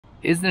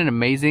Isn't it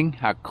amazing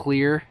how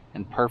clear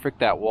and perfect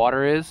that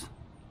water is?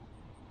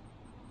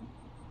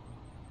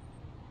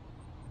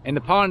 And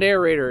the pond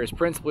aerator is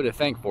principally to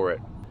thank for it.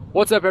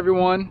 What's up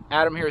everyone?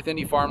 Adam here with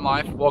Indie Farm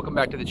Life. Welcome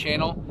back to the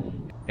channel.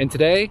 And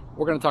today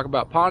we're going to talk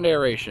about pond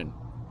aeration.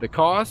 The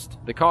cost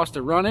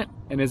to run it,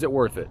 and is it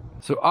worth it?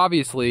 So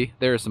obviously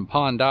there is some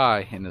pond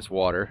dye in this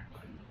water,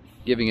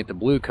 giving it the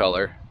blue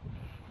color,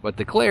 but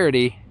the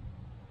clarity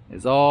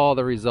is all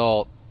the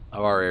result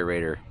of our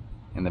aerator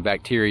and the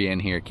bacteria in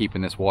here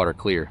keeping this water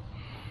clear.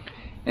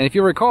 And if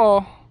you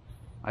recall,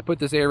 I put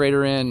this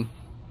aerator in,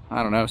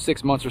 I don't know,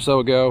 6 months or so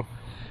ago,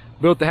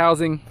 built the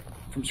housing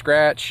from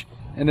scratch,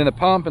 and then the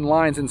pump and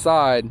lines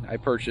inside I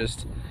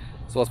purchased.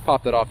 So let's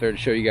pop that off there to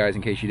show you guys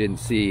in case you didn't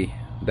see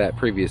that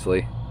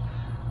previously.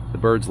 The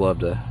birds love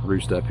to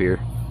roost up here.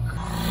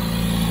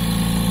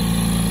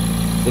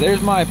 So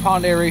there's my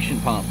pond aeration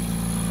pump.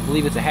 I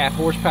believe it's a 1/2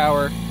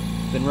 horsepower.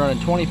 Been running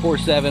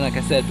 24/7, like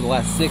I said, for the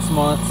last 6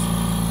 months.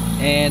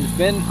 And it's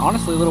been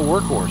honestly a little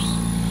workhorse.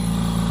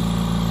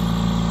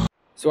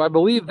 So I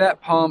believe that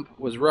pump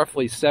was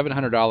roughly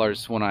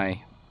 $700 when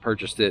I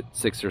purchased it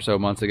 6 or so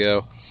months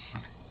ago.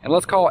 And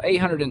let's call it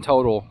 $800 in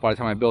total by the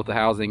time I built the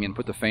housing and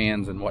put the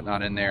fans and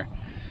whatnot in there.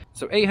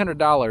 So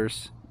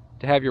 $800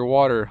 to have your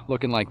water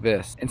looking like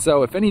this. And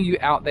so if any of you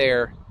out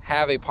there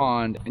have a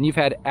pond and you've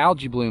had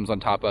algae blooms on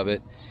top of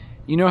it,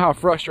 you know how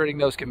frustrating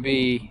those can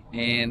be,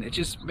 and it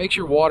just makes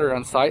your water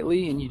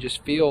unsightly and you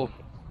just feel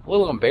a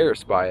little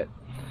embarrassed by it.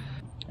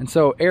 And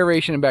so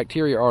aeration and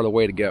bacteria are the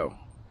way to go.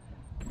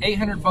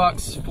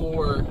 $800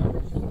 for,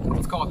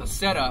 let's call it the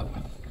setup,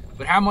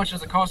 but how much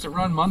does it cost to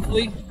run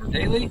monthly or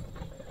daily?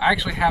 I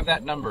actually have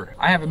that number.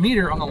 I have a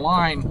meter on the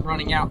line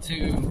running out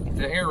to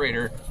the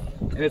aerator,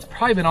 and it's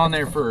probably been on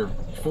there for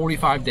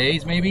 45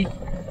 days maybe.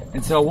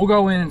 And so we'll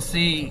go in and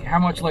see how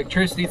much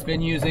electricity it's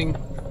been using.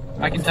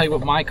 I can tell you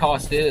what my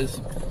cost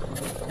is,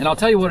 and I'll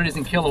tell you what it is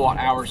in kilowatt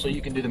hours so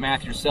you can do the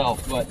math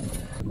yourself, but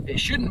it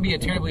shouldn't be a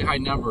terribly high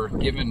number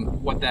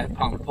given what that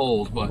pump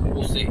pulls, but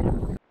we'll see.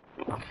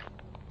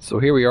 So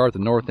here we are at the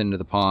north end of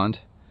the pond,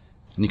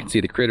 and you can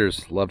see the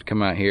critters love to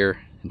come out here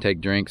and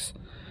take drinks.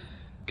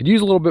 Could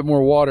use a little bit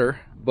more water,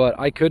 but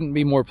I couldn't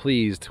be more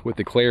pleased with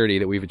the clarity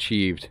that we've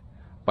achieved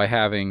by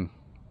having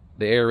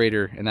the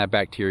aerator and that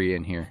bacteria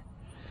in here.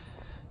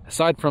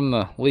 Aside from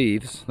the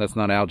leaves, that's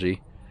not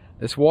algae,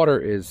 this water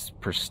is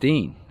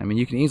pristine. I mean,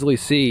 you can easily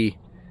see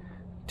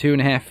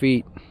 2.5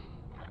 feet,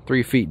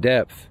 3 feet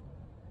depth,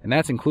 and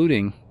that's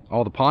including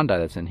all the pond dye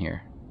that's in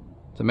here.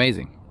 It's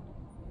amazing.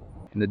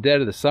 In the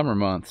dead of the summer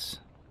months,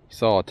 you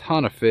saw a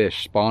ton of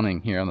fish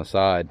spawning here on the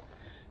side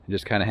and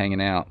just kind of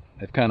hanging out.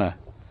 They've kind of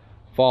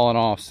fallen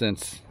off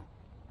since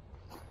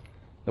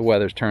the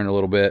weather's turned a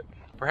little bit.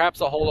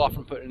 Perhaps I'll hold off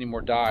from putting any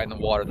more dye in the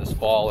water this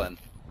fall and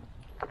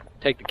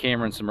take the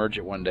camera and submerge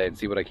it one day and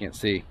see what I can't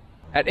see.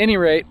 At any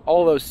rate,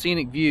 all those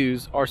scenic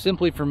views are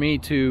simply for me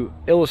to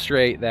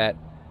illustrate that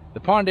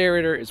the pond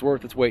aerator is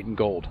worth its weight in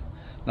gold.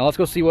 Now let's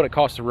go see what it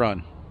costs to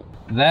run.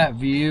 That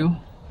view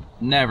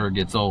never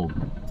gets old.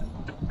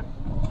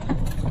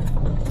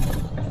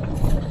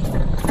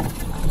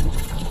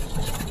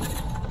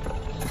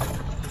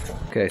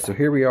 Okay, so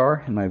here we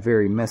are in my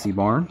very messy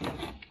barn.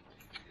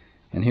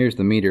 And here's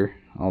the meter.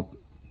 I'll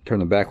turn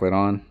the backlight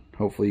on.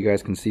 Hopefully you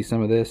guys can see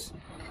some of this.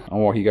 I'll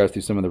walk you guys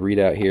through some of the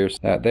readout here.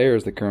 That there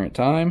is the current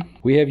time.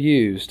 We have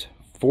used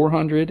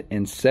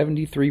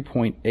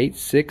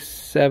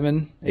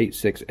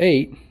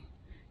 473.867868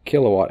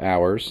 kilowatt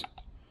hours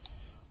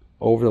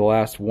over the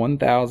last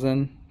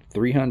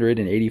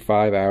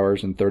 1,385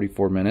 hours and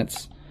 34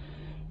 minutes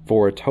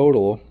for a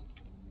total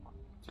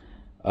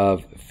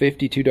of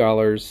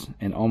 $52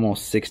 and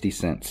almost 60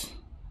 cents.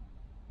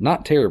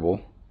 Not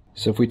terrible.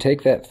 So if we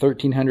take that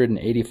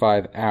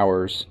 1,385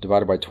 hours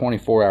divided by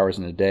 24 hours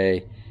in a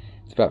day,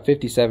 it's about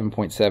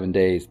 57.7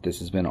 days this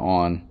has been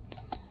on.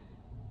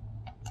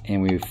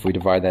 And if we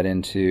divide that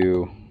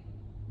into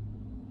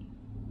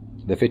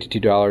the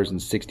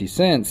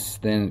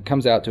 $52.60, then it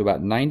comes out to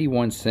about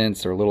 91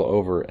 cents or a little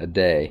over a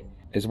day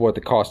is what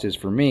the cost is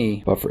for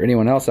me. But for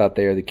anyone else out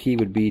there, the key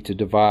would be to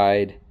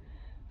divide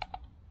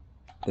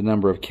the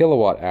number of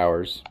kilowatt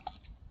hours,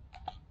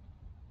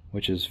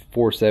 which is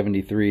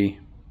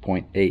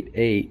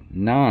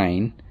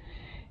 473.889,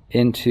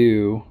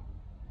 into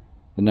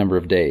the number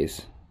of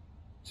days.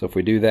 So if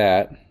we do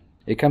that,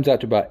 it comes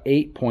out to about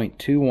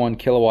 8.21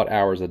 kilowatt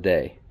hours a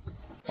day.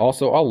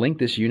 Also, I'll link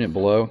this unit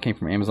below. It came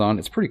from Amazon.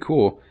 It's pretty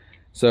cool.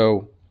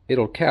 So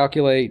it'll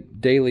calculate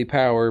daily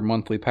power,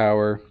 monthly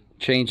power,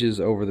 changes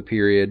over the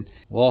period.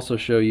 We'll also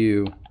show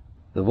you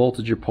the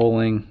voltage you're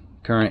pulling,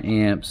 current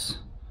amps,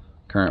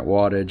 current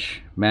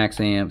wattage, max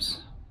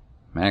amps,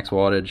 max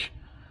wattage,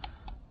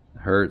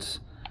 hertz.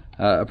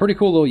 A pretty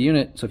cool little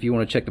unit. So if you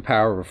want to check the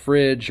power of a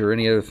fridge or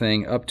any other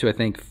thing up to, I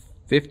think,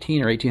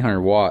 15 or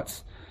 1800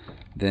 watts,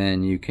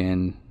 then you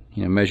can,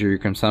 measure your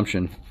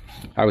consumption.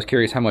 I was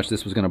curious how much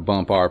this was going to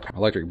bump our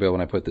electric bill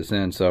when I put this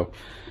in, so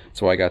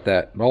that's why I got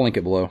that. I'll link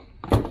it below.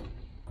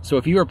 So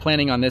if you are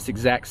planning on this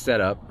exact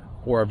setup,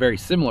 or a very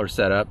similar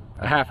setup,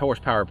 a 1/2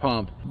 horsepower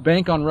pump,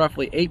 bank on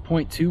roughly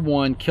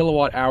 8.21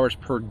 kilowatt hours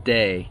per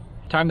day.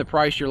 Time the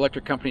price your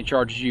electric company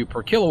charges you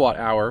per kilowatt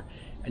hour,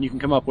 and you can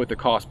come up with the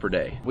cost per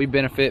day. We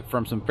benefit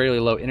from some fairly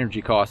low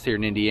energy costs here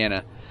in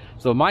Indiana.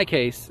 So in my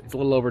case, it's a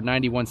little over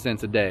 91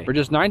 cents a day. For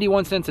just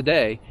 91 cents a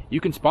day, you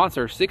can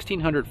sponsor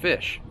 1,600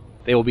 fish.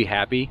 They will be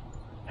happy,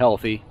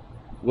 healthy,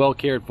 well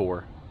cared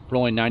for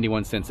only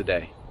 91 cents a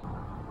day.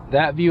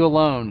 That view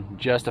alone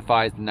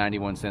justifies the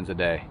 91 cents a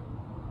day.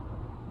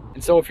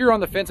 And so if you're on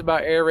the fence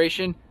about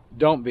aeration,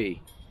 don't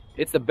be.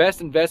 It's the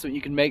best investment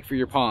you can make for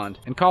your pond.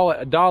 And call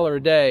it $1 a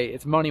day,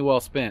 it's money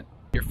well spent.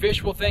 Your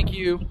fish will thank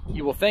you,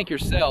 you will thank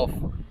yourself,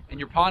 and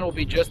your pond will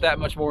be just that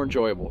much more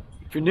enjoyable.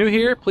 If you're new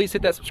here, please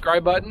hit that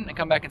subscribe button and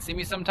come back and see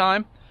me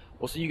sometime.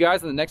 We'll see you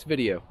guys in the next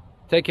video.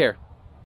 Take care.